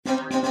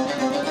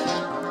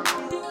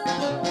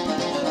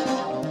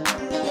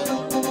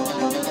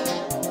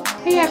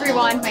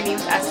everyone. My name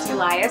is Esty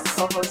Elias,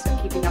 co-host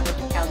of Keeping Up with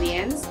the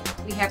Chaldeans.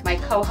 We have my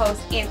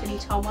co-host Anthony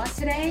Toma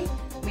today.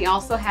 We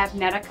also have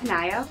Netta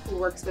Kanaya, who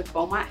works with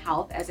Beaumont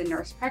Health as a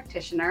nurse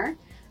practitioner.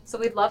 So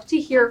we'd love to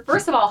hear,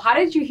 first of all, how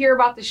did you hear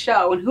about the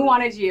show and who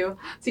wanted you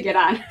to get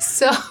on?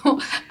 So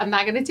I'm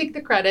not going to take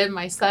the credit.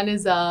 My son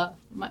is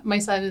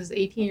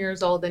 18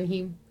 years old, and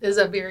he is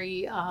a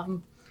very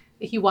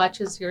he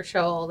watches your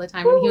show all the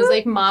time, and he was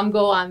like, "Mom,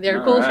 go on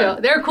their cool show.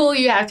 They're cool.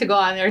 You have to go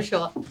on their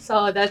show."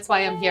 So that's why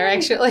I'm here,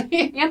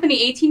 actually.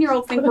 Anthony,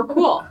 18-year-olds think we're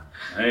cool.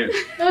 Hey,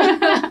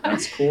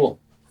 that's cool.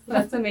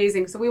 That's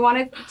amazing. So we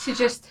wanted to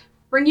just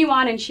bring you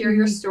on and share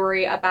your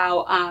story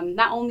about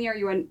not only are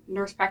you a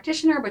nurse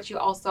practitioner, but you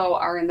also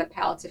are in the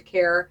palliative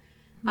care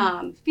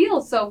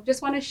field. So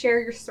just want to share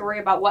your story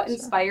about what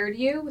inspired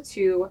you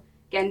to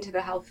get into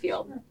the health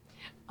field.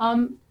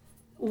 I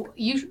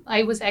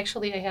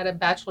had a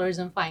bachelor's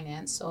in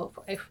finance, so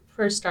I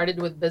first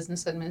started with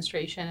business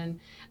administration, and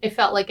I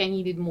felt like I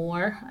needed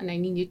more, and I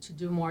needed to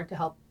do more to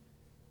help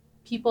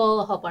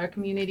people, help our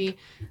community.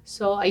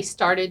 So I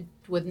started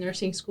with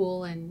nursing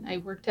school, and I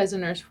worked as a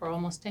nurse for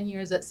almost 10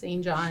 years at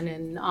St. John,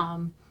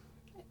 and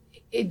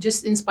it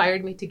just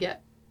inspired me to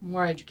get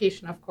more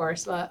education, of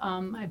course. But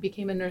I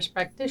became a nurse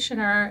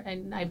practitioner,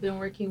 and I've been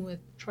working with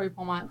Troy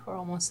Beaumont for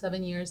almost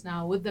 7 years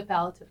now with the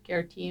palliative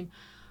care team.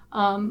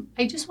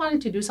 I just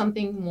wanted to do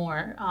something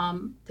more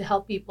to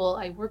help people.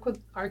 I work with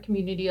our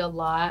community a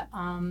lot,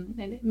 and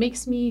it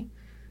makes me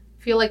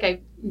feel like I'm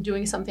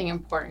doing something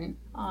important.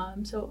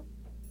 So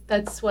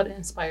that's what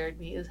inspired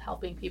me, is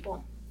helping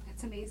people.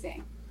 That's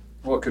amazing.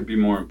 What could be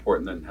more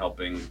important than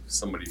helping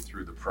somebody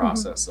through the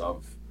process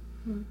of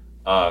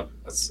a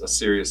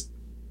serious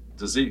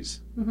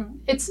disease?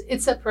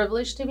 It's a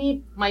privilege to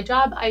me. My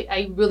job,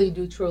 I really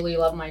do truly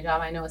love my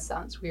job. I know it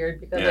sounds weird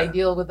because I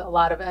deal with a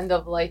lot of end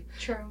of life.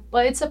 True.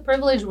 But it's a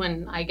privilege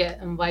when I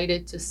get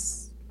invited to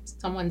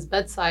someone's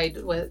bedside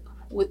with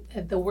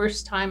at the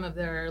worst time of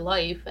their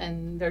life,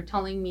 and they're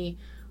telling me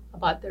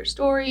about their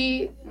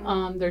story.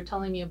 They're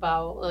telling me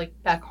about, like,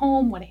 back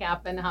home, what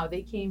happened, how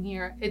they came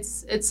here.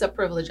 It's a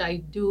privilege. I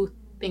do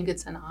think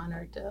it's an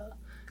honor to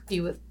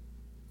be with,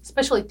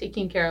 especially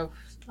taking care of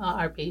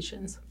our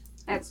patients.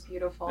 That's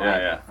beautiful.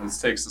 Yeah. This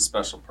takes a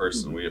special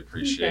person. We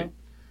appreciate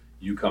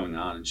you coming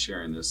on and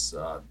sharing this,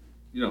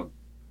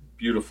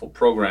 beautiful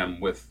program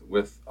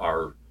with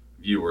our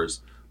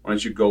viewers. Why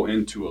don't you go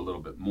into a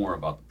little bit more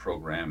about the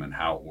program and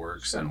how it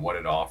works and what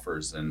it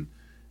offers and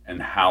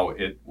how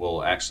it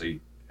will actually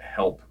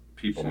help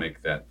people make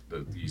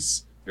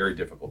these very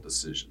difficult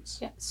decisions.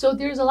 Yeah. So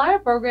there's a lot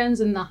of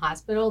programs in the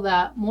hospital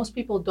that most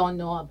people don't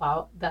know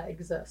about that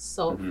exist.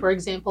 So, for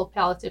example,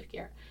 palliative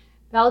care.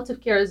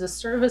 Palliative care is a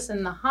service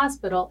in the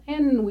hospital,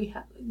 and we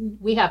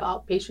have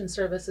outpatient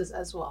services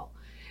as well.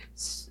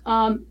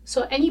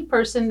 So any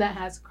person that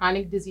has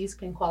chronic disease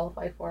can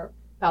qualify for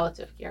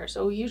palliative care.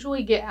 So we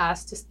usually get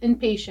asked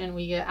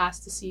we get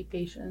asked to see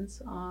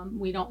patients.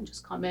 We don't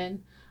just come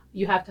in.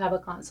 You have to have a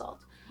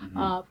consult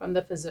from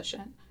the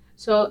physician.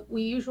 So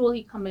we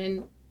usually come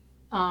in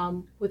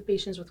with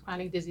patients with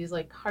chronic disease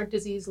like heart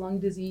disease, lung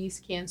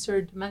disease,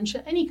 cancer,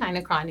 dementia, any kind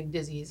of chronic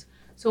disease.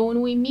 So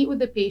when we meet with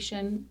the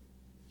patient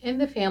and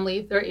the family,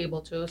 if they're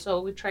able to, so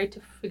we try to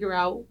figure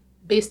out,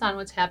 based on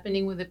what's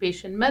happening with the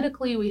patient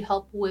medically, we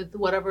help with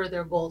whatever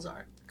their goals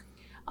are.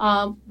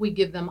 We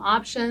give them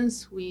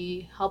options.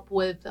 We help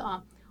with,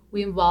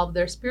 we involve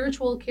their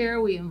spiritual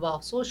care. We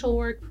involve social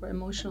work for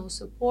emotional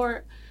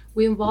support.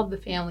 We involve the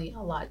family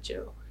a lot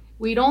too.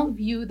 We don't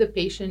view the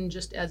patient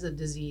just as a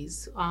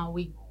disease.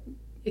 We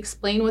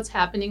explain what's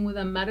happening with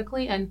them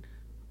medically and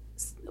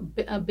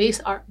base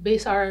our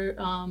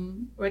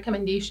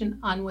recommendation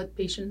on what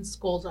patients'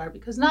 goals are,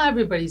 because not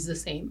everybody's the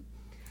same.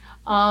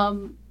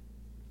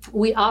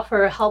 We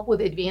offer help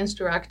with advanced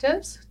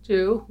directives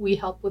too. We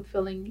help with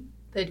filling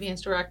the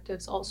advanced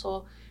directives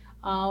also.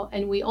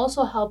 And we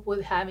also help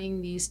with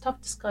having these tough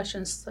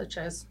discussions such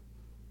as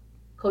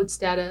code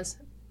status,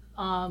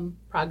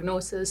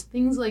 prognosis,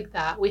 things like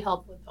that. We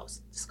help with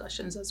those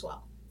discussions as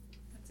well.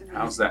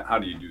 How's that? How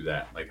do you do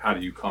that? Like, how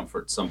do you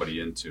comfort somebody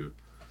into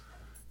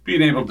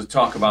being able to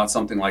talk about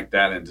something like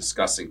that and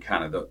discussing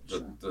kind of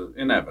the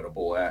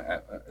inevitable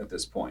at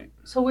this point?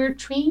 So we're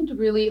trained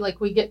really,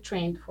 we get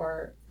trained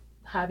for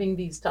having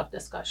these tough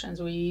discussions.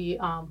 We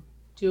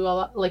do a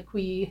lot,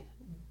 we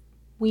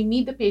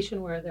meet the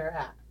patient where they're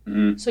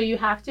at. So you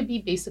have to be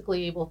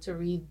basically able to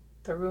read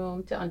the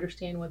room to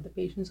understand what the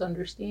patient's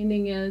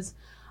understanding is,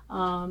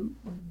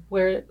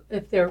 where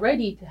if they're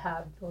ready to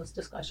have those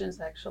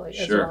discussions actually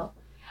as well.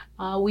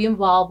 We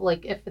involve,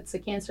 if it's a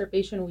cancer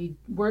patient, we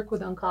work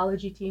with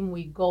oncology team.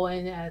 We go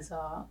in as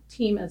a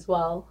team as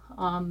well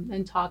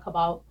and talk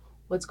about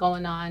what's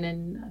going on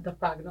and the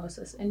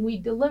prognosis. And we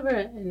deliver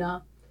it in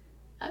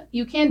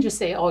you can't just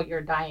say, oh, you're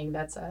dying,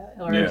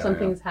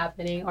 something's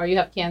happening, or you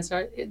have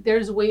cancer.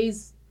 There's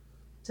ways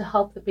to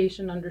help the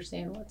patient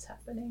understand what's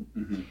happening.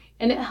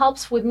 And it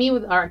helps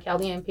with our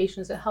Chaldean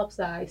patients, it helps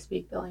that I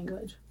speak the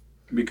language.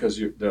 Because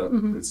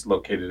it's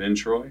located in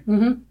Troy?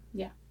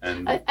 Yeah.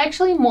 And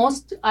actually,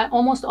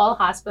 almost all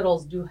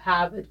hospitals do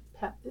have a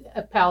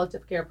a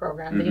palliative care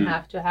program. They Mhm.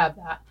 have to have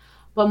that.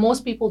 But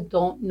most people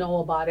don't know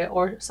about it,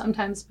 or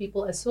sometimes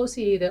people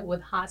associate it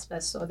with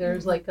hospice. So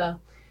there's like a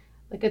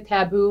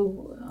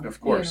taboo. Of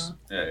course.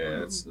 You Yeah,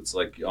 yeah. It's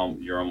like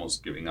you're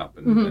almost giving up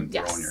and, Mhm. and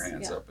throwing Yes. your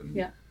hands Yeah. up and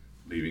Yeah.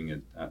 leaving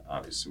it.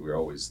 Obviously, we're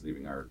always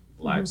leaving our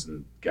lives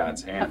in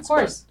God's hands. Of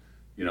course. But,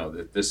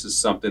 that this is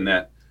something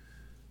that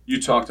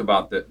you talked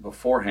about that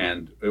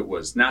beforehand. It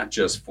was not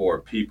just for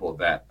people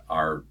that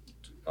are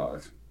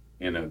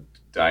in a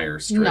dire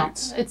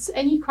straits. No, it's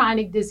any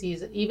chronic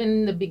disease, even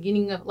in the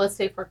beginning of, let's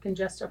say for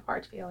congestive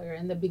heart failure,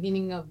 in the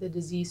beginning of the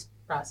disease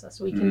process.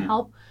 We can Mhm.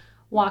 help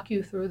walk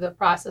you through the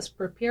process,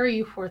 prepare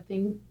you for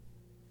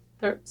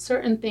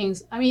certain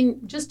things. I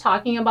mean, just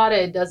talking about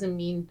it doesn't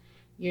mean,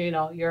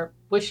 you're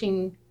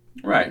wishing.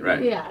 Right,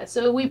 right. Yeah,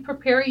 so we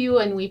prepare you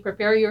and we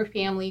prepare your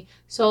family.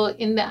 So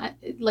in that,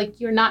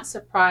 like, you're not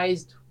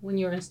surprised when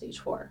you're in stage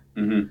 4.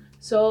 hmm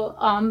So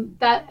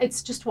that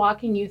it's just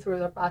walking you through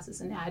the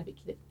process and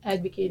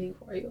advocating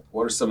for you.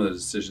 What are some of the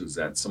decisions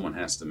that someone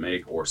has to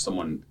make or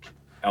someone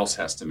else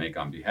has to make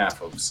on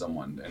behalf of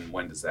someone, and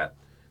when does that?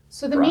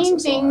 So the main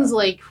Process all things that.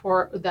 like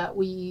for that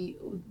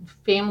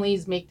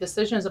families make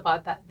decisions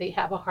about that they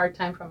have a hard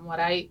time, from what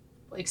I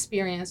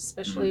experience,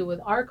 especially with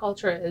our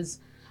culture,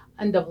 is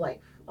end of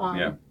life.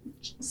 Yeah.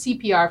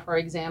 CPR, for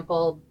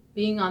example,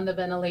 being on the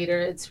ventilator,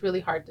 it's really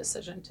hard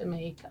decision to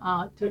make,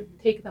 to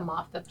take them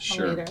off the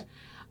Sure. ventilator.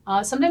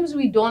 Sometimes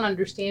we don't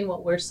understand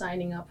what we're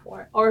signing up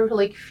for, or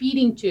like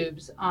feeding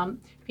tubes.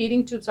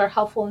 Feeding tubes are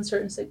helpful in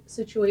certain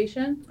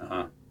situations,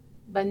 Uh-huh.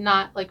 but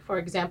not, like, for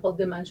example,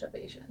 dementia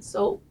patients.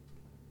 So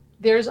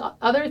there's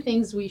other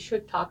things we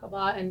should talk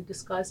about and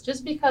discuss.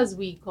 Just because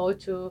we go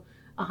to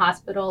a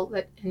hospital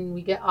and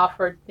we get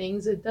offered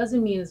things, it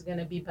doesn't mean it's going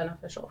to be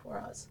beneficial for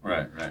us.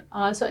 Right,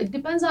 right. So it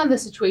depends on the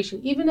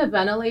situation. Even a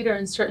ventilator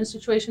in certain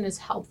situations is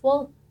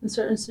helpful, in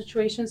certain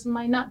situations it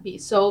might not be.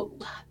 So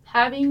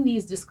having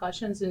these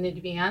discussions in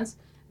advance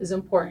is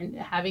important.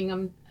 Having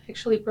them,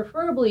 actually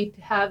preferably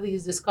to have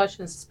these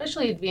discussions,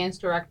 especially advance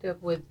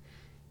directive, with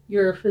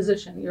your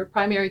physician, your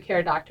primary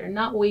care doctor,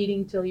 not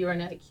waiting till you're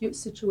in an acute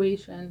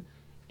situation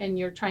and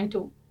you're trying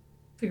to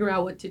figure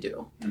out what to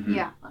do. Mhm.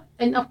 Yeah.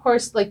 And of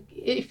course, like,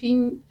 if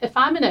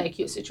I'm in an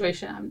acute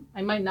situation,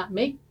 I might not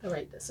make the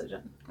right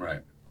decision.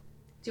 Right.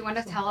 Do you want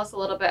to tell us a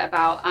little bit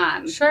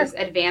about Sure. this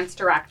advanced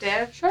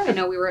directive? Sure. I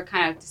know we were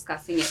kind of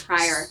discussing it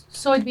prior.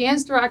 So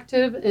advance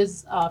directive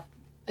is a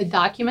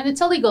document.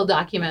 It's a legal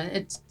document.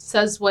 It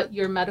says what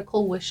your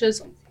medical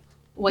wishes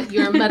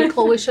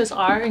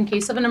are in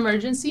case of an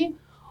emergency.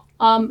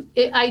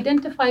 It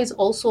identifies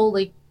also,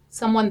 like,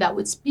 someone that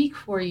would speak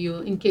for you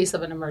in case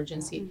of an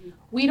emergency. Mhm.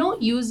 We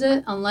don't use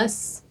it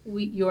unless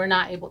you're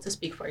not able to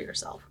speak for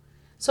yourself.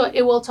 So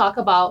it will talk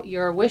about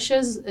your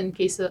wishes in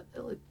case of,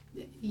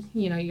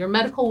 your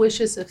medical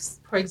wishes. If,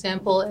 for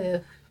example,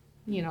 if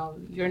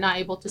you're not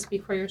able to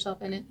speak for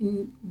yourself,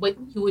 and what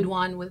you would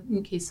want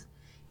in case.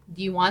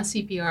 Do you want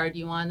CPR? Do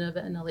you want a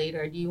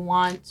ventilator? Do you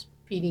want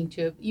feeding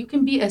tube? You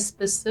can be as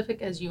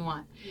specific as you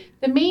want.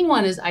 The main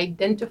one is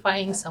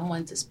identifying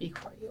someone to speak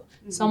for you.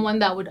 Mhm. Someone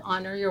that would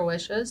honor your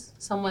wishes,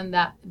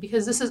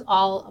 because this is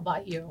all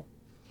about you.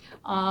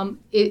 All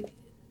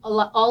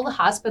the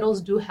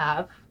hospitals do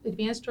have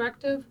advanced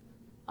directive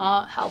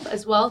help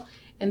as well,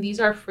 and these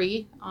are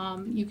free.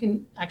 You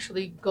can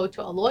actually go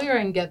to a lawyer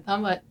and get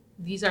them, but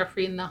these are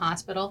free in the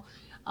hospital,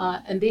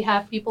 and they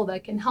have people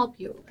that can help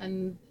you.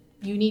 And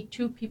you need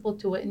 2 people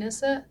to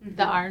witness it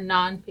that are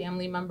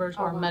non-family members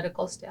or Oh, wow.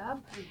 medical staff,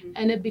 Mhm.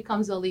 and it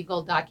becomes a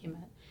legal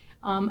document.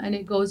 And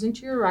it goes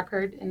into your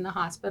record in the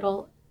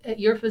hospital.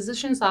 Your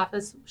physician's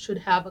office should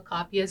have a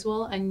copy as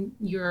well, and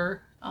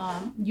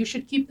you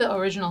should keep the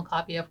original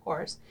copy, of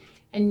course.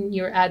 And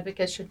your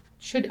advocate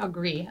should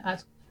agree.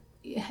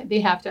 They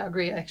have to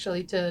agree,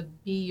 actually, to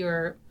be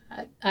your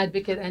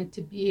advocate and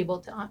to be able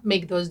to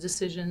make those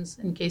decisions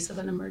in case of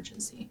an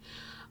emergency.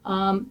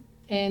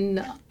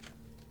 And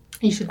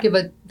you should give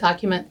a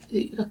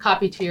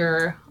copy to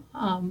your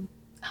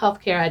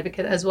healthcare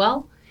advocate as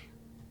well,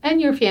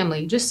 and your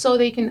family, just so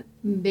they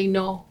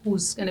know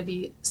who's going to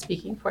be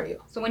speaking for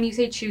you. So when you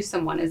say choose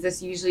someone, is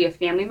this usually a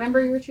family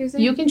member you're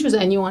choosing? You can choose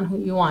anyone who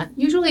you want.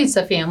 Usually it's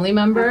a family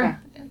member.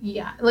 Okay.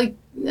 Yeah,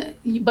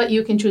 but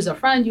you can choose a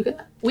friend.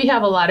 We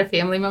have a lot of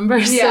family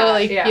members, Yeah,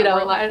 so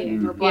we're lucky.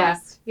 We're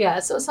blessed. Yeah,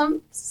 so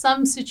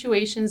some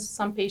situations,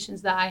 some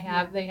patients that I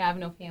have, they have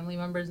no family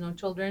members, no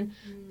children.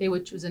 They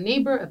would choose a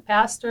neighbor, a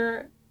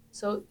pastor.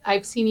 So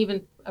I've seen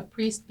even a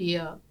priest be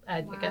a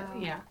advocate.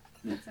 Wow. Yeah.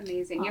 That's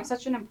amazing. You have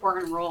such an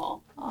important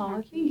role. Oh,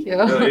 thank It you.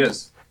 really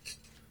is.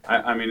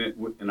 I mean,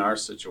 in our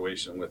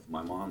situation with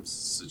my mom's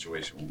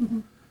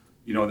situation,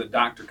 the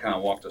doctor kind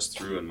of walked us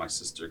through, and my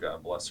sister,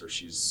 God bless her,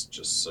 she's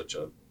just such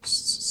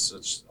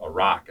a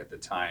rock at the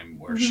time,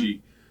 where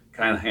she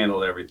kind of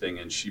handled everything,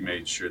 and she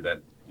made sure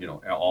that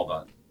all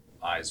the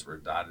I's were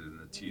dotted and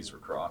the T's were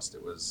crossed.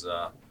 It was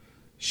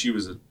she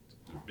was a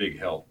big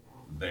help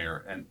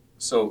there, and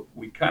so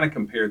we kind of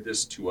compared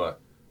this to a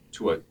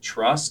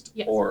trust.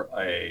 Yes. Or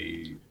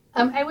a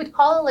I would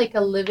call it like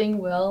a living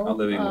will.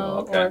 living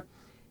will. Okay.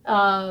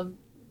 Or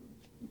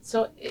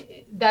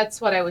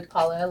That's what I would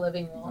call it, a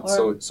living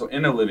will. So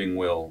in a living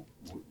will,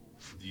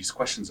 these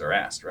questions are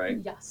asked, right?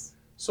 Yes.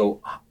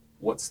 So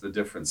what's the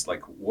difference?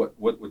 Like what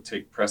would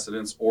take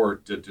precedence, or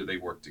do they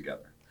work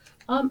together?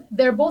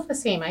 They're both the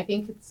same. I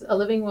think it's a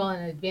living will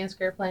and advanced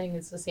care planning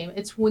is the same.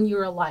 It's when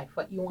you're alive,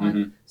 what you want.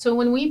 Mm-hmm. So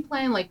when we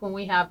plan, like when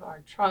we have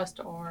our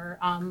trust or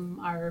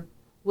our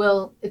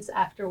will, it's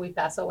after we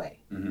pass away.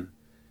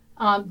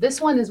 Mm-hmm. This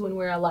one is when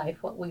we're alive,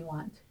 what we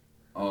want.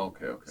 Oh,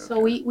 okay. So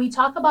we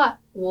talk about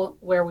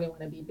where we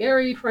want to be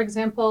buried, for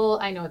example.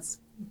 I know it's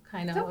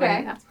kind of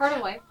okay. It's part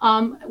of life.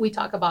 We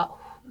talk about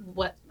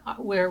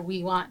where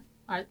we want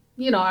our,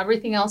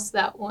 everything else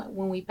that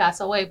when we pass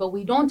away, but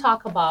we don't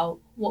talk about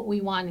what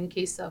we want in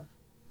case of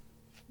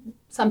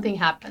something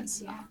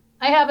happens. Yeah.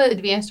 I have an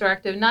advanced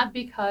directive, not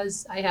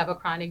because I have a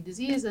chronic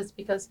disease. It's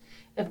because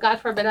if God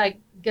forbid I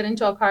get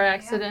into a car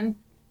accident,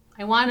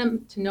 I want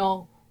him to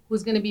know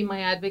who's going to be my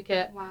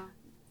advocate. Wow.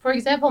 For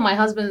example, my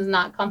husband is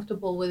not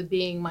comfortable with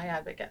being my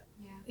advocate.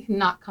 Yeah. He's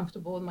not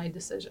comfortable with my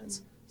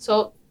decisions.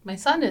 So my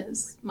son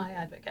is my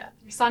advocate.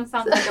 Your son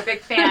sounds like a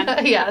big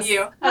fan Yes. of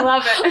you. I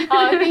love it.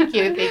 Thank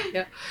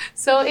you.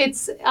 So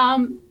it's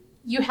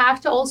you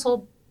have to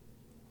also,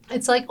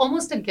 it's like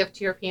almost a gift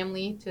to your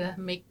family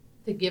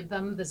to give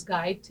them this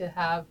guide to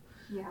have.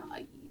 Yeah.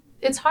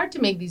 It's hard to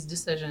make these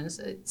decisions,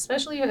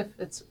 especially if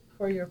it's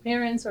for your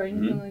parents or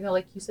anything like that.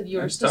 Like you said,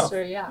 your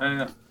sister.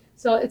 Yeah.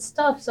 So it's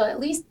tough. So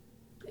at least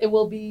it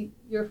will be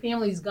your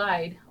family's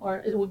guide, or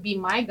it would be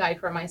my guide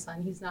for my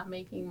son. He's not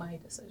making my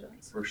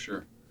decisions. For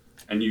sure.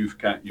 And you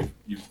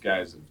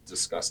guys have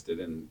discussed it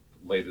and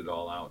laid it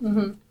all out.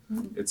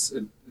 Mm-hmm.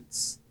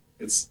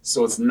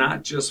 It's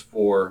not just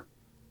for,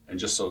 and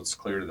just so it's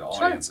clear to the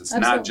audience, it's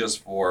absolutely. not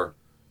just for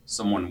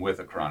someone with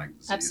a chronic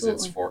disease.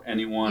 Absolutely. It's for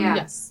anyone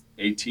Yes.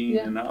 18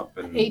 and up.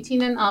 And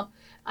 18 and up.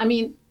 I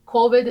mean,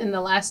 COVID in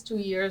the last 2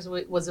 years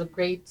was a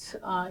great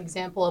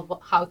example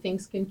of how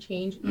things can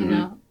change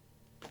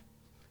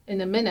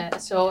in a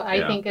minute. So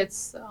I think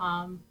it's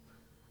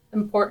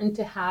important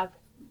to have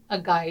a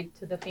guide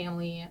to the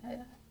family.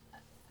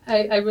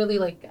 I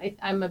really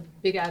I'm a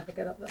big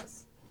advocate of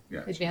this.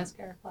 Yeah. Advanced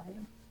care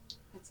planning.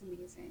 That's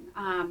amazing.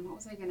 What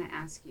was I going to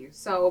ask you?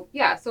 So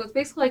it's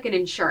basically like an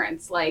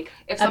insurance. Like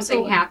if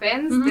something Absolutely.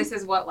 happens, this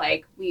is what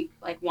we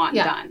want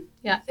done.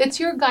 Yeah, it's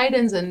your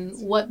guidance and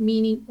what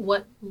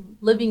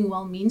living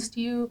well means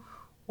to you,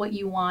 what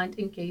you want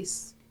in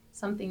case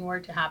something were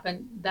to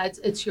happen.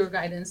 It's your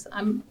guidance.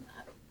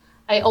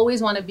 I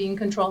always want to be in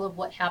control of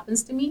what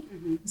happens to me.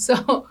 Mm-hmm.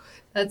 So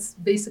that's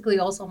basically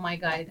also my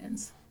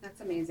guidance.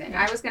 That's amazing.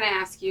 I was going to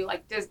ask you,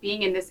 does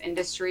being in this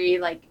industry,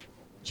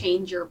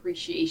 change your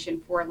appreciation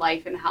for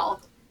life and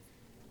health?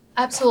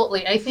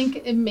 Absolutely. I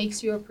think it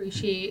makes you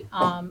appreciate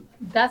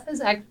death.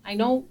 I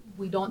know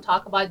we don't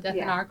talk about death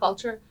in our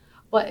culture,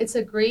 but it's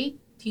a great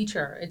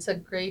teacher. It's a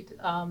great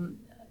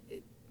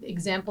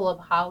example of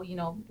how,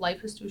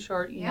 life is too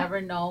short. You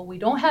never know. We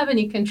don't have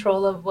any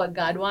control of what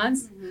God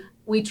wants. Mm-hmm.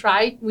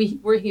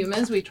 We're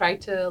humans. We try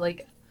to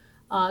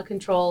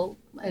control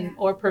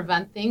or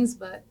prevent things,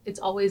 but it's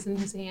always in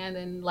his hand,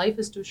 and life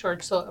is too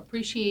short. So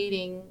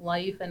appreciating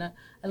life and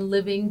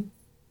living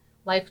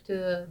life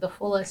to the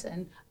fullest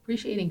and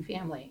appreciating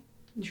family.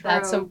 True.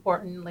 That's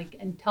important.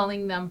 And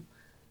telling them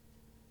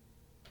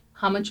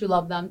how much you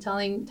love them,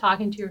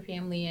 talking to your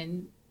family,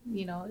 and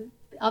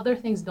other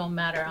things don't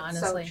matter,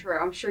 honestly. So true.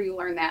 I'm sure you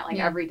learn that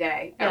every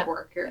day at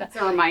work. Yeah. It's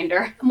a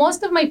reminder.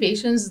 Most of my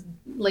patients,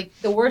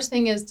 the worst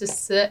thing is to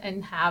sit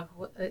and have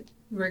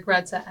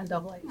regrets at end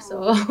of life.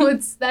 So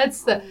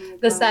that's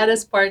the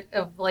saddest part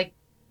of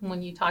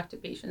when you talk to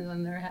patients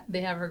and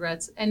they have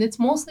regrets. And it's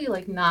mostly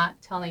not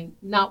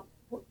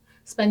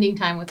spending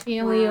time with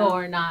family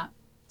or not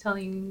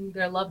telling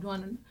their loved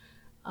one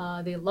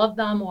they love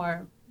them,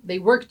 or they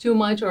work too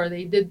much, or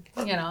they did,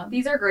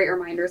 These are great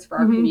reminders for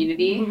our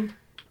community. Mm-hmm.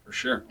 For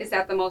sure. Is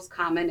that the most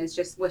common, is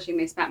just wishing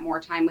they spent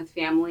more time with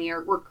family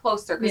or were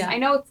closer? Because I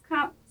know it's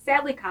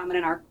sadly common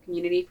in our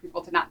community for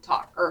people to not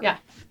talk or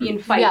be in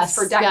fights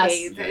for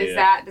decades.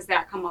 Yes. Does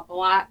that come up a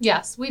lot?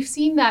 Yes, we've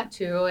seen that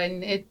too,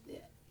 and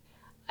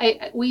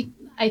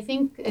I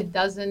think it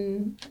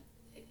doesn't.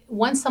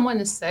 Once someone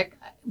is sick,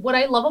 what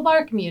I love about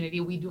our community,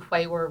 we do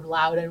fight. We're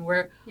loud and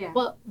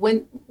but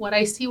what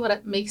I see,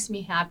 what makes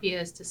me happy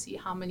is to see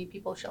how many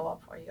people show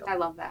up for you. I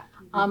love that.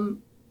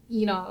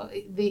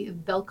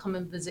 They'll come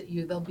and visit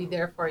you. They'll be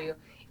there for you,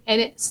 and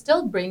it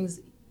still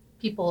brings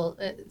people.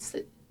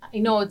 I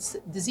know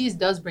disease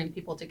does bring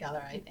people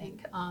together. I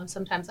think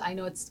sometimes I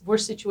know it's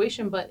worst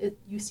situation, but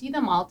you see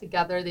them all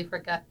together. They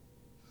forget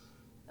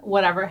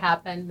whatever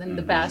happened and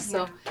the best.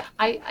 So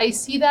I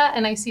see that,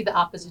 and I see the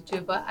opposite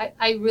too. But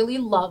I really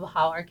love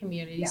how our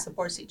community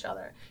supports each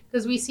other,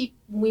 because we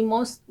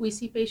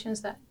see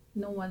patients that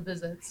no one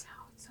visits.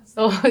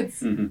 So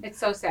it's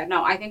so sad.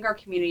 No, I think our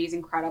community is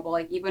incredible.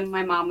 Even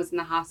my mom was in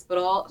the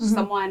hospital.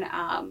 Someone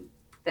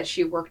that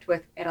she worked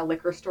with at a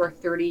liquor store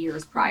 30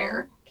 years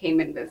prior came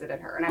and visited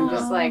her, and I'm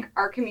just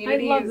our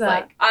community is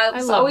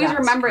I'll always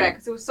remember that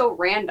because it was so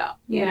random,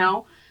 you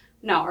know.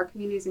 No, our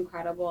community is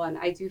incredible, and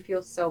I do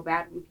feel so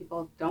bad when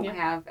people don't Yeah.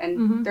 have, and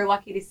Mhm. they're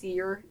lucky to see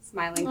your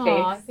smiling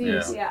Aw, face.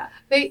 thanks. Yeah.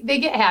 They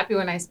get happy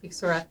when I speak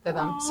Surat to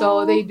them, Aw.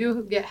 so they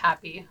do get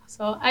happy.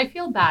 So I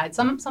feel bad.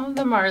 Some of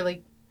them are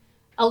like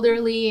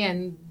elderly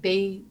and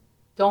they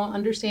don't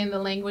understand the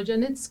language,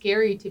 and it's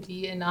scary to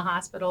be in a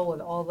hospital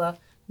with all the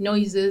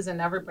noises and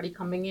everybody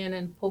coming in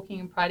and poking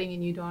and prodding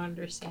and you don't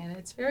understand.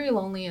 It's very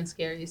lonely and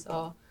scary.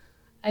 So,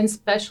 and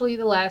especially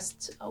the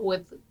last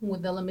with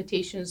the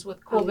limitations with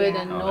Oh, COVID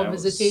yeah. and Oh, no that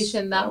was-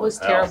 visitation, that that was was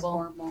hell. terrible.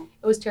 Horrible.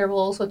 It was terrible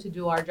also to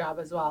do our job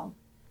as well.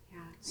 Yeah.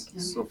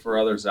 So for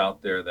others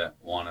out there that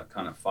want to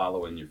kind of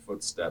follow in your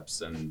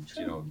footsteps and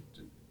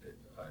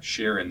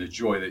share in the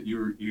joy that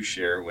you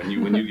share when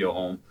you go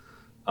home,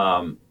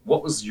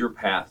 what was your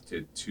path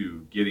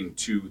to getting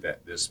to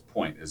this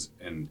point? Is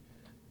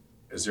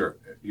there,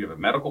 you have a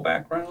medical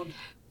background?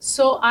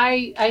 So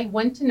I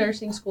went to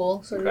nursing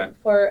school. So Okay.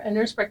 for a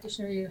nurse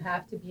practitioner, you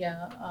have to be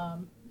a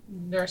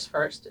nurse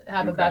first,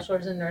 have a Okay.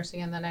 bachelor's in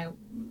nursing, and then I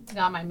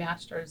got my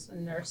master's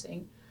in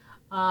nursing.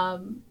 I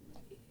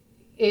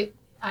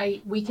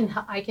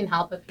can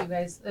help if you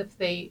guys if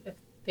they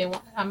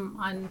want.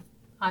 I'm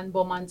on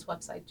Beaumont's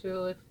website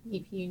too.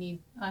 If you need,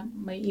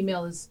 my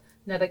email is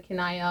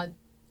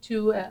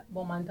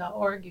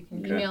netakanaya2@beaumont.org. You can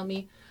Okay. email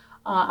me.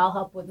 I'll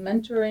help with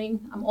mentoring.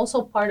 I'm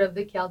also part of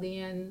the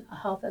Chaldean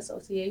Health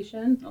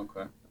Association,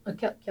 Okay.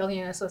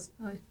 Chaldean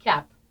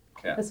CAP,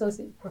 CAP.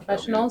 Associate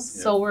Professionals. Chaldean,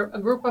 yeah. So we're a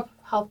group of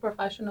health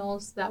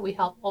professionals that we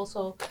help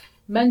also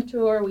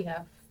mentor. We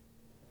have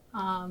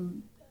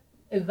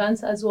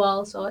events as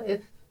well. So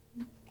if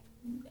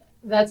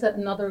that's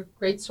another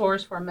great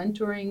source for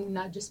mentoring,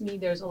 not just me.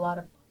 There's a lot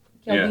of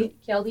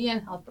Chaldean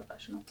health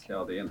professionals.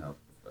 Chaldean health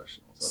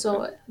professionals. Okay.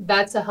 So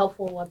that's a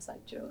helpful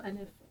website too. And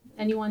if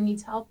anyone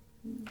needs help,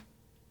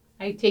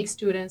 I take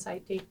students.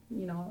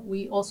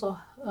 We also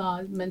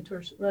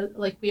mentors.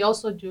 Like we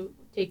also do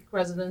take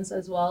residents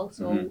as well.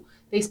 So Mhm.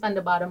 they spend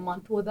about a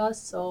month with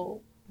us.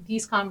 So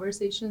these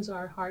conversations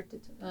are hard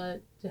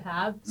to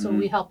have. So Mhm.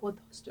 we help with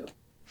those too.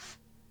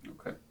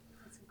 Okay.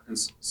 And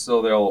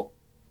so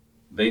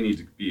they need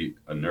to be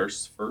a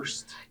nurse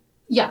first?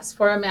 Yes,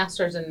 for a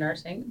master's in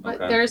nursing. But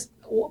Okay. there's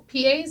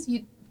PAs.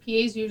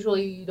 PAs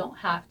usually you don't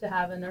have to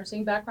have a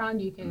nursing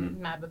background. You can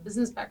have a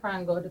business background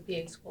and go to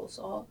PA school.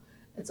 So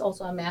it's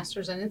also a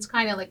master's, and it's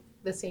kind of like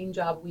the same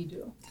job we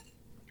do.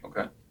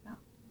 Okay. Yeah.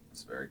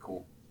 That's very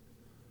cool.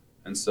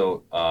 And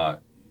so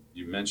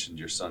you mentioned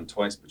your son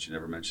twice, but you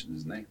never mentioned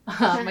his name.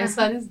 My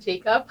son is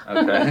Jacob.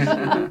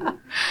 Okay.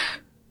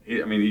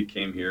 He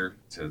came here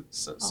to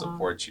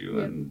support you,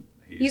 yeah. and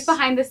He's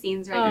behind the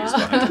scenes right He's now.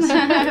 behind the scenes.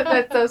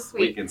 That's so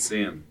we sweet. can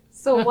see him.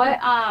 So what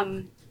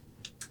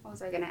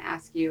was I going to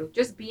ask you?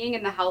 Just being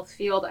in the health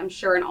field, I'm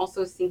sure, and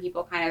also seeing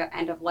people kind of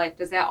end of life,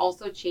 does that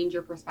also change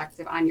your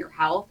perspective on your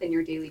health and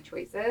your daily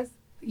choices?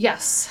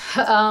 Yes,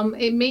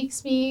 it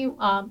makes me.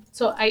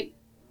 So I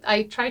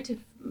try to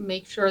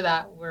make sure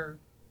that we're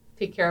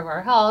take care of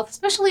our health,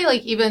 especially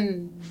like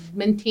even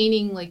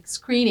maintaining like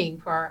screening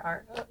for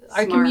our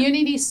Smart.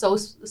 community is so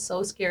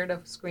scared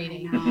of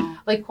screening. I know.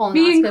 Like colonoscopy.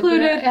 Me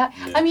included. Yeah.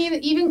 Yeah. I mean,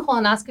 even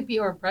colonoscopy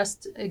or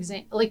breast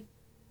exam, like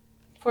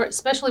for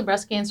especially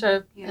breast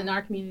cancer Yeah. in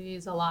our community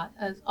is a lot.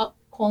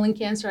 Colon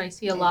cancer, I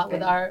see a Same lot with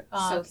thing. our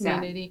So sad.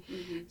 community.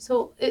 Mhm.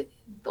 So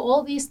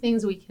all these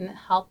things we can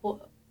help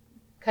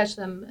catch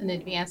them in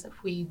advance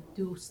if we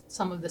do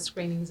some of the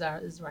screenings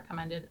is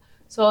recommended.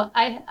 So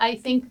I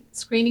think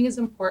screening is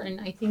important.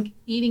 I think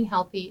eating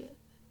healthy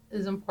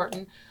is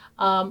important.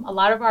 A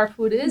lot of our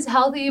food is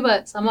healthy,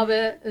 but some of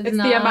it is It's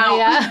not. the amount.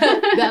 Yeah,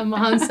 the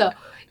amount. So,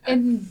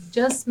 and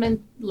just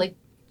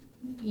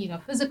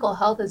physical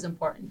health is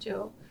important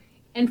too.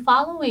 And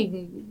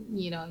following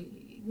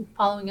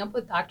up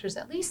with doctors,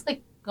 at least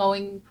like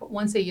going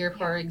once a year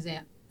for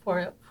exam,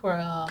 for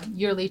a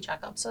yearly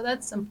checkup. So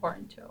that's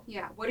important too.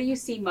 Yeah. What do you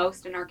see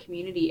most in our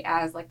community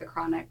as like the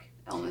chronic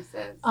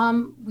illnesses?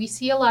 We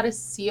see a lot of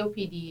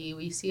COPD.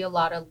 I see a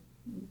lot of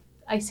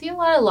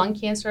lung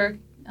cancer,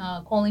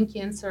 colon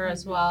cancer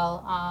as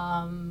well.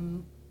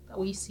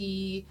 We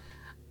see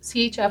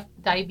CHF.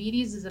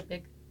 Diabetes is a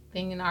big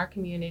thing in our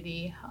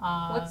community.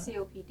 What's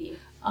COPD?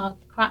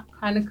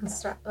 Chronic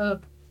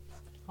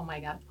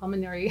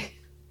pulmonary.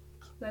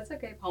 That's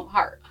okay.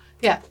 Heart.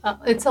 Yeah,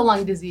 it's a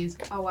lung disease.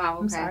 Oh wow.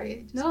 Okay. I'm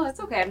sorry. No, that's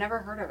okay. I've never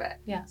heard of it.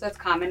 Yeah. So it's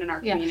common in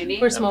our Yeah. community.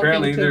 We're smoking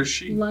Apparently too. there's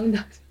sheep. Lung.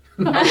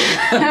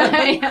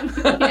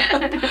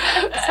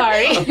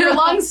 Sorry. Your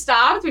lungs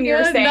stopped when you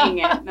were No. saying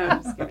it. No,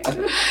 I'm just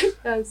kidding.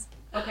 Yes.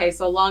 Okay,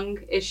 so lung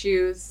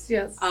issues.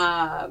 Yes.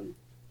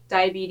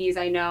 Diabetes,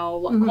 I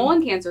know. Mhm.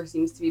 Colon cancer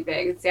seems to be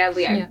big.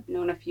 Sadly, Yeah. I've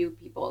known a few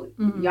people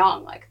Mhm.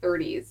 young, like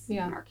 30s,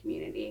 Yeah. in our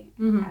community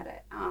Mhm. had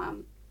it.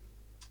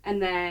 And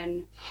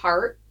then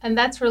heart. And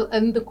that's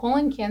and the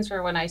colon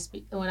cancer. When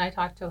I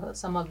talk to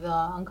some of the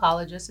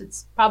oncologists,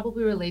 it's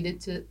probably related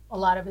to a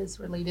lot of it's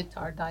related to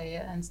our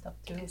diet and stuff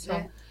too. Is So,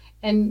 it?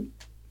 and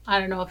I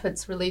don't know if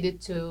it's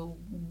related to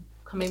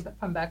coming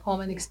from back home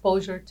and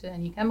exposure to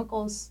any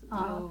chemicals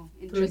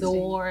through the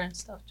war and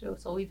stuff too.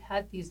 So we've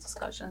had these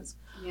discussions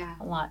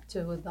a lot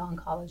too with the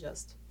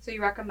oncologist. So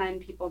you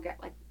recommend people get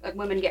like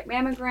women get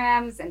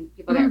mammograms and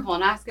people get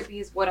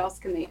colonoscopies. What else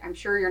can they? I'm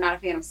sure you're not a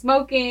fan of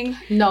smoking.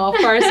 No, of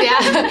course,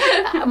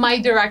 yeah. My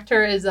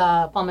director is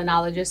a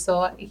pulmonologist, so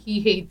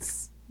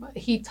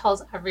he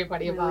tells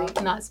everybody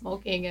about not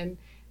smoking, and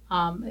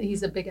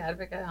he's a big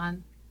advocate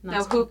on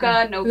no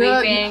hookah, no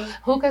vaping.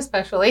 Hookah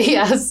especially,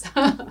 yes.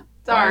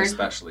 Darn.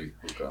 Especially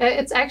hookah.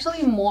 It's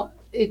actually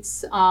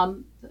it's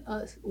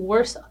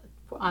worse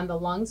on the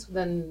lungs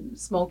than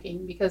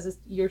smoking because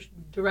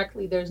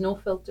there's no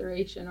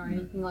filtration or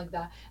anything like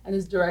that, and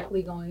it's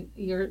directly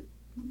you're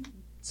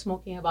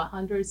smoking about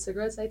 100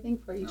 cigarettes, I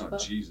think, for each puff. Oh,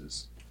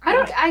 Jesus.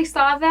 I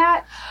saw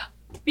that.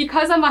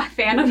 Because I'm a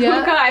fan of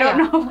hookah, I don't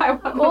know if I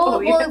want to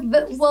believe it.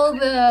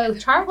 The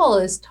charcoal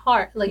is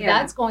tar.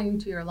 That's going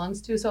into your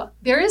lungs too. So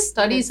there is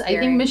studies. I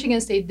think Michigan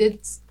State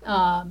did,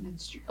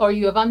 or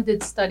U of M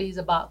did studies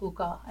about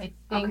hookah. I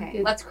think.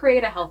 Okay, let's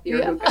create a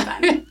healthier hookah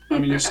then. I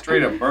mean, you're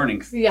straight up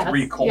burning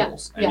 3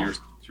 coals, and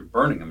you're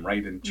burning them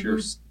right into your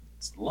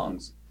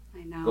lungs.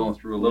 I know. Going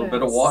through a little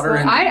bit of water.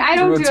 So I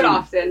don't do it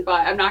often,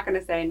 but I'm not going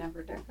to say I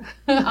never do.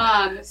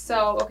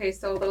 So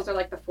those are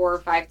like the 4 or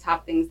 5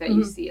 top things that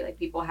you see, like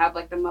people have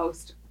like the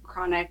most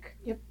chronic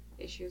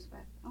issues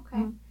with.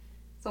 Okay.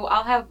 So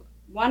I'll have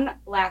one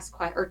last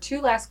or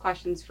 2 last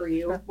questions for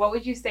you. Sure. What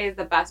would you say is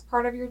the best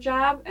part of your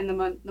job and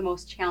the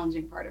most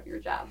challenging part of your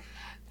job?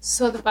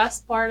 So the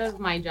best part of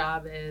my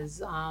job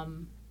is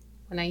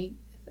when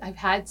I've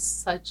had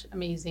such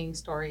amazing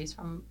stories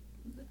from.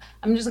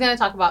 I'm just going to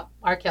talk about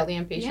our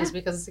Chaldean patients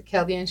because it's a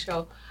Chaldean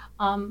show.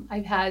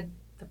 I've had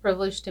the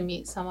privilege to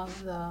meet some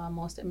of the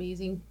most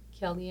amazing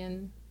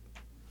Chaldean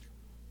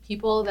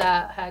people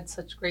that had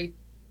such great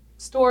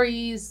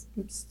stories,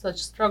 such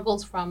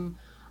struggles from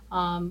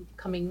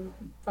coming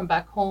from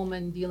back home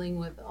and dealing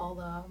with all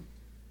the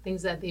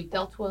things that they've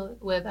dealt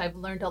with. I've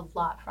learned a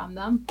lot from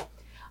them.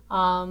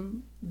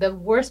 The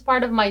worst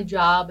part of my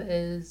job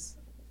is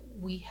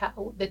we have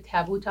the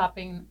taboo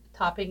topic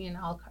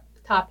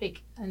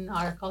in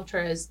our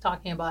culture is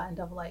talking about end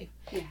of life,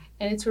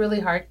 and it's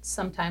really hard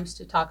sometimes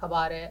to talk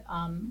about it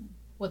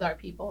with our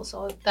people.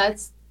 So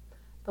that's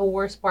the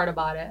worst part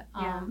about it.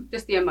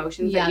 Just the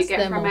emotions that you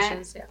get from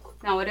it. Yeah.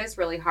 No, it is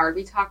really hard.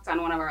 We talked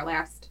on one of our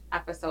last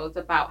episodes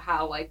about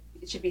how like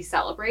it should be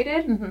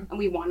celebrated, and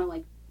we want to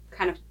like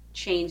kind of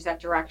change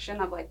that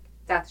direction of like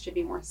death should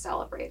be more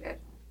celebrated.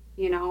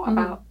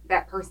 About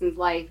that person's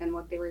life and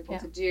what they were able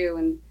to do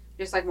and.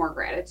 Just like more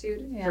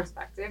gratitude,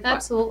 perspective.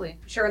 Absolutely.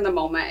 I'm sure in the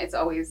moment it's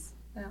always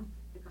like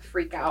a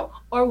freak out.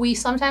 Or we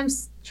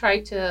sometimes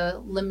try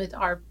to limit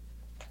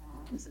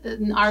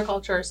in our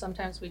culture,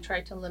 sometimes we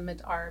try to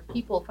limit our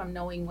people from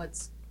knowing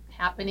what's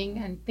happening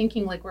and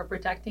thinking like we're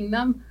protecting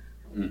them.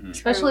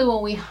 Especially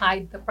when we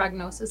hide the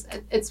prognosis.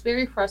 It's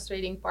very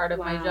frustrating part of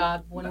my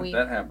job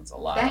that happens a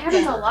lot. That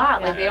happens a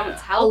lot. Like they don't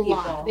tell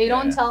people. They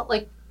don't tell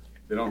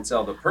They don't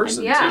tell the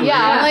person.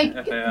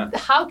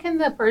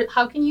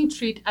 How can you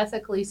treat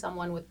ethically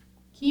someone with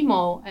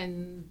chemo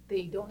and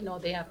they don't know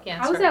they have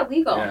cancer? How is that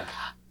legal? Yeah.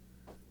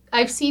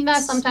 I've seen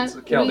that sometimes.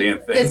 It's a Chaldean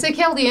thing. It's a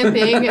Chaldean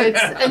thing.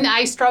 And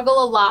I struggle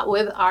a lot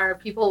with our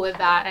people with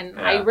that, and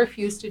I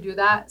refuse to do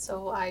that. So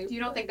You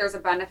don't think there's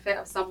a benefit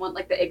of someone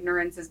like the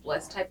ignorance is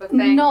bliss type of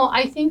thing? No,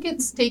 I think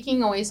it's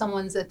taking away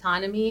someone's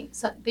autonomy.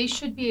 So they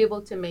should be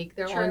able to make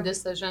their own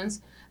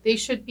decisions.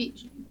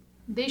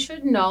 They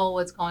should know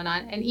what's going on.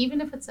 And even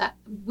if it's that,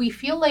 we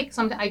feel like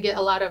sometimes I get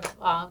a lot of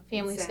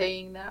families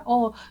saying that,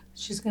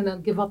 she's going to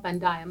give up and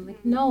die. I'm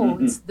like, no,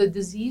 it's the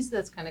disease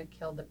that's going to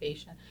kill the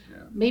patient. Yeah.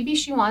 Maybe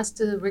she wants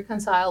to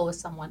reconcile with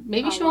someone.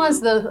 Maybe she wants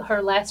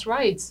her last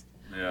rites.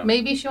 Yeah.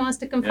 Maybe she wants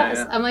to confess.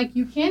 Yeah. I'm like,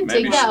 you can't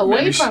take that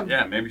away from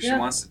her. Maybe she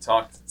wants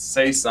to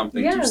say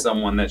something to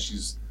someone that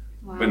she's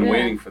been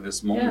waiting for this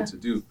moment to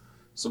do.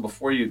 So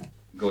before you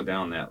go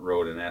down that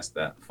road and ask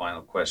that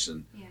final question,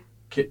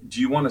 do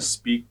you want to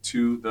speak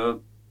to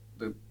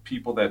the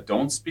people that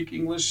don't speak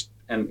English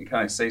and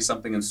kind of say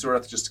something in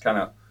Surath just to kind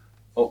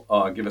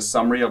of give a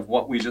summary of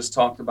what we just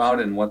talked about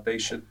and what they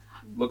should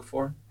look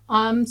for?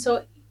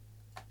 So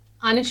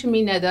أنا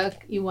شمي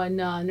ندك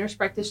إيوان nurse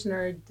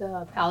practitioner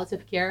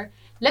palliative care.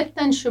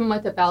 لتن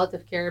شمة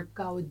palliative care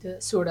بقاود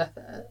Surath.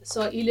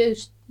 So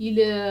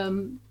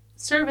إلى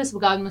service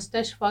بقاود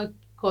مستشفى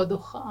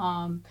كودخ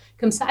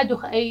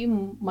كمساعدوخ أي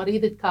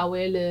مريض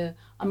كاويل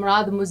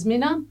أمراض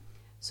مزمنة.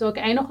 So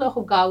كأنه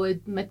خلقه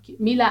بقاود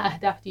ميلا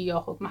أهداف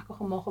تياخو محكو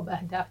خماخو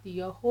بأهداف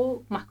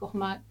تياخو محكو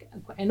خما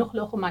كأنه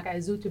خلقه مع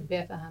عزوت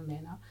ببيت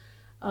همينا.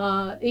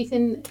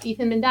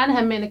 إيثن من دان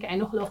همينا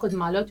كأنه خلقه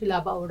دمالوتو لا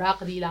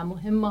بأوراق دي لا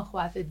مهمة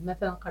خواتد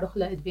مثلا قروخ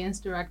لا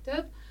advanced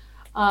directive.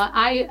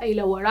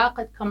 إلى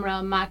وراقة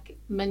كاميرا معك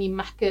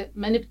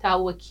مني بتاع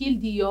وكيل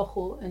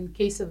دياخو in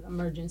case of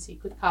emergency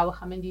كنت كاو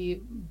خمن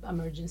دي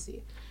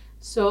emergency.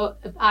 So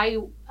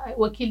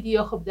وكيل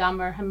دياخو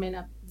بدامر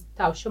همينا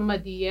بتاع شمة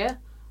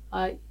ديه.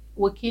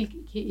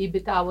 وكيل كي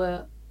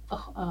بتاع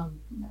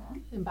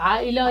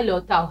بعائلة لو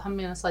تاو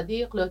همين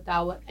صديق لو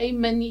تاو أي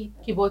مني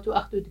كيبوتو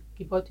أختو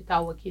كيبوتو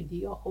تاو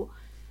كيدي أخو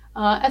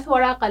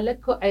أثوراق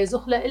لك أي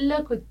زخلة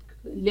إلا كنت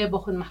ليه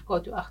بخون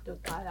محكوتو أختو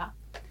تعالى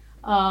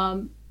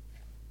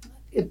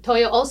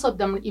توي also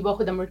بدمر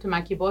يباخد دمرتو مع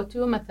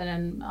كيبوتو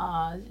مثلا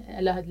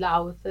لهد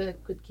لعوث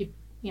كنت كيب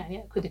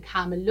يعني كنت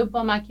حامل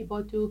لبة مع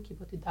كيبوتو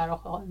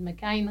دارو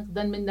المكاين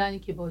نقدن من داني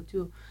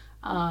كيبوتو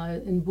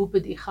نبوب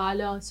بدي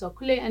خالة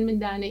كل أن من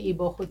داني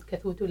يباخد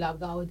كثوتو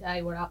لابقاود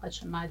أي وراقة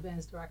شما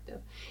advanced directive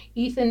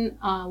إيثن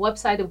ويب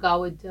سايت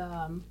بقاود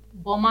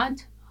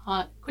بومات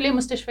كل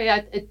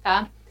مستشفيات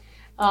إتا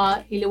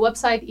إلى ويب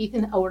سايت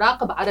إيثن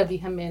أوراق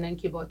بعربي همينا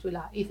كيبوتو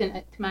لا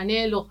إيثن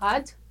 8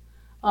 لغات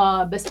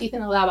بس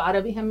إيثن أغلب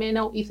عربي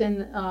همينا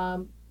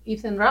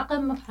وإيثن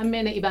رقم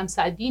همينا يبقى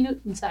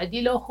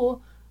مساعدين له خو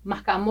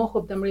محكمة خو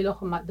بدمري له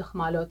خو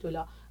دخمالاتو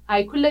لا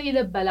أي كله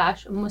إلى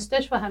ببلاش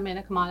مستشفى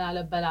همينا كمان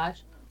على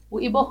ببلاش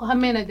وإبوخ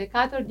همينا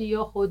دكاتر دي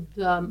ياخد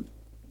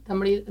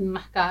تمريض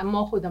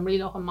محكمة خو دمري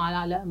له خو مال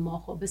على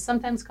أمخو بس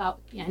sometimes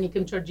يعني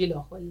كم ترجي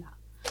له خو لا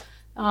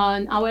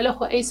أول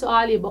خو أي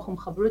سؤال يبوخ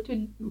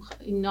مخبرته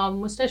إنه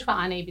مستشفى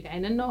أنا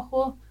يبدعين إنه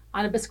خو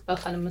أنا بس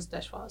كبخل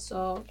المستشفى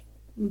so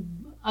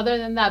other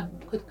than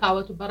that كنت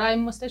كاوتو براي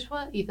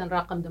المستشفى إذن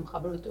رقم دم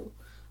خبرته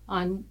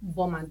on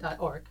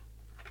beaumont.org.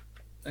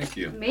 Thank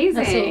you.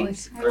 Amazing.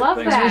 I love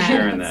Thanks for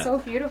sharing that. It's that. so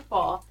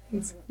beautiful.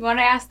 You want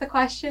to ask the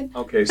question?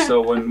 Okay, so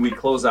when we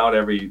close out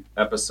every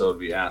episode,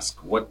 we ask,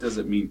 what does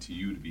it mean to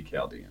you to be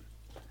Chaldean?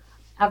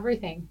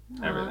 Everything.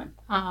 Everything.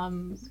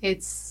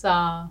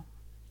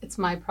 It's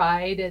my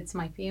pride. It's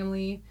my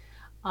family.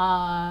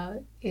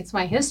 It's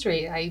my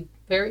history. I'm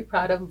very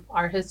proud of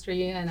our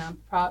history, and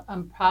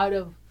I'm proud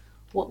of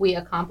what we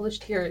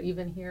accomplished here,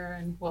 even here,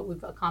 and what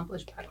we've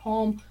accomplished back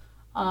home.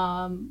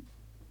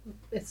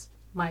 It's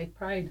my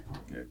pride.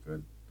 Yeah,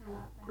 good.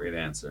 Great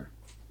answer.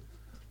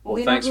 Well,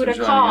 we know thanks who for to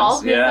joining call.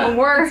 us. Yeah. When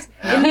we're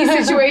in these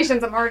situations,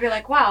 I'm already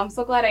like, wow, I'm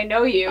so glad I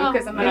know you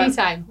because I'm going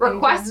to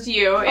request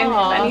you and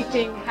if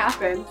anything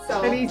happens. So.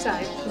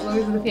 Anytime, as long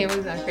as the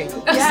family's not crazy.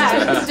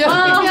 Yeah.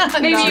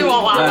 Well, maybe you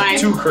won't want Not mine.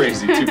 too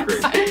crazy, too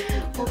crazy.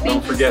 Well,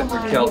 Don't forget so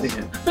we're much.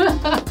 Chaldean.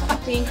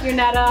 Thank you,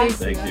 Netta.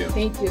 Thank you.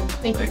 Thank you.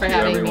 Thank you Thank for you,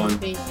 having everyone.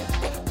 me. Thank you.